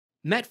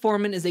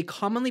Metformin is a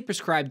commonly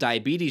prescribed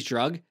diabetes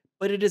drug,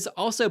 but it is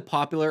also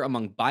popular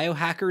among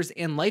biohackers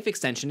and life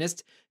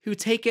extensionists who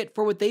take it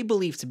for what they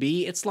believe to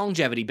be its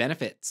longevity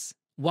benefits.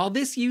 While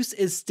this use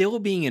is still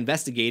being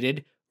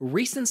investigated,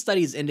 recent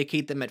studies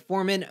indicate that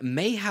metformin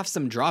may have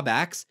some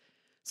drawbacks,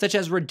 such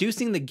as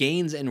reducing the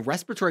gains in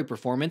respiratory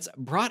performance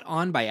brought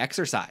on by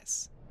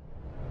exercise.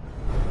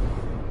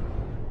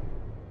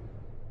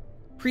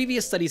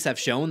 Previous studies have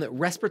shown that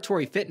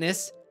respiratory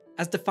fitness,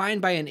 as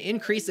defined by an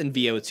increase in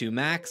VO2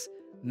 max,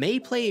 may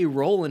play a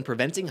role in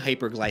preventing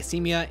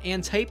hyperglycemia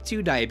and type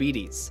 2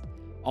 diabetes,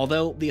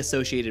 although the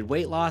associated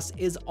weight loss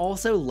is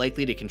also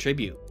likely to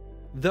contribute.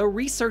 The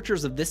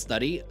researchers of this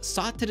study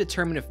sought to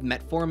determine if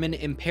metformin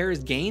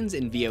impairs gains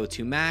in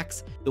VO2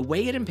 max the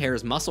way it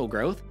impairs muscle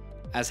growth,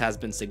 as has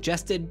been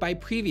suggested by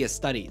previous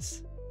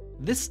studies.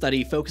 This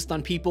study focused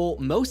on people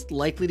most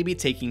likely to be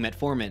taking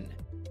metformin,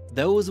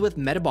 those with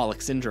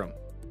metabolic syndrome.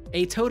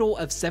 A total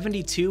of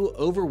 72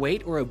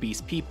 overweight or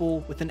obese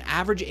people with an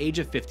average age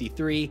of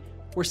 53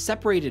 were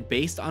separated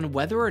based on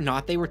whether or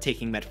not they were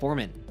taking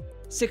metformin.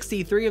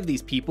 63 of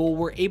these people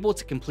were able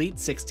to complete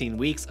 16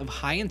 weeks of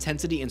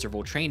high-intensity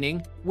interval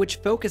training, which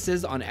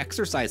focuses on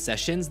exercise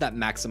sessions that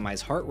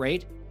maximize heart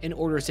rate in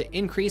order to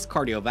increase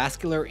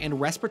cardiovascular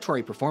and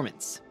respiratory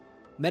performance.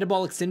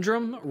 Metabolic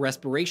syndrome,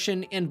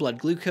 respiration, and blood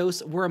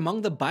glucose were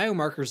among the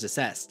biomarkers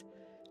assessed.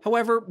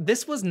 However,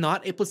 this was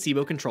not a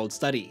placebo-controlled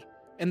study,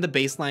 and the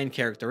baseline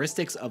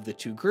characteristics of the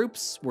two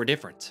groups were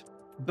different.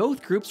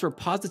 Both groups were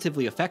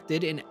positively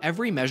affected in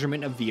every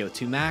measurement of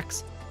VO2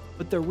 max,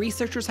 but the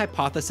researchers'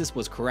 hypothesis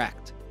was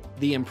correct.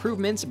 The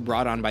improvements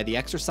brought on by the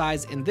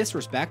exercise in this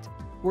respect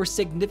were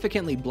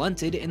significantly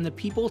blunted in the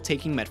people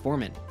taking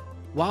metformin.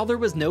 While there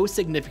was no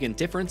significant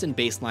difference in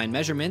baseline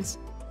measurements,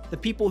 the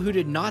people who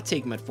did not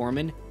take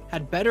metformin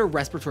had better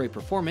respiratory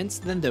performance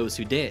than those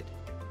who did.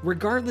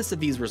 Regardless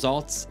of these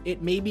results,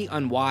 it may be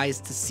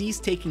unwise to cease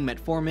taking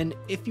metformin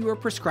if you are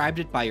prescribed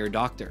it by your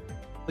doctor,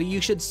 but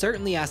you should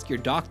certainly ask your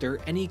doctor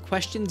any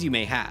questions you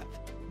may have.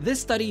 This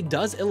study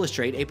does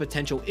illustrate a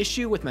potential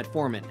issue with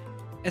metformin,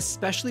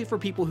 especially for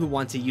people who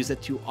want to use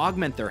it to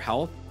augment their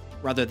health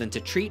rather than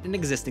to treat an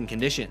existing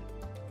condition.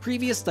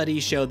 Previous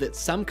studies show that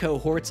some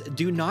cohorts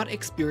do not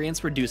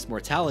experience reduced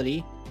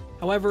mortality.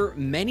 However,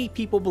 many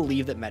people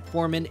believe that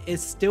metformin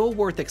is still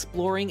worth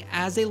exploring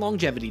as a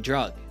longevity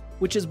drug,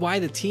 which is why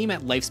the team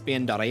at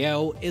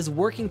Lifespan.io is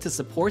working to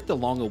support the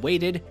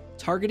long-awaited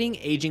Targeting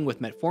Aging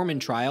with Metformin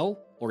trial,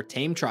 or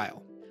TAME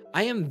trial.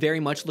 I am very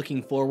much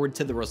looking forward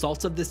to the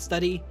results of this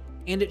study,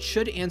 and it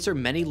should answer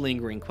many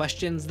lingering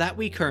questions that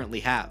we currently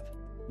have.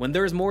 When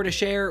there's more to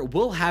share,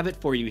 we'll have it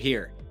for you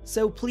here,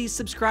 so please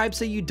subscribe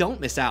so you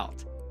don't miss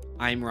out.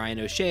 I'm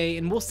Ryan O'Shea,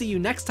 and we'll see you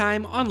next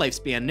time on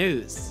Lifespan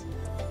News.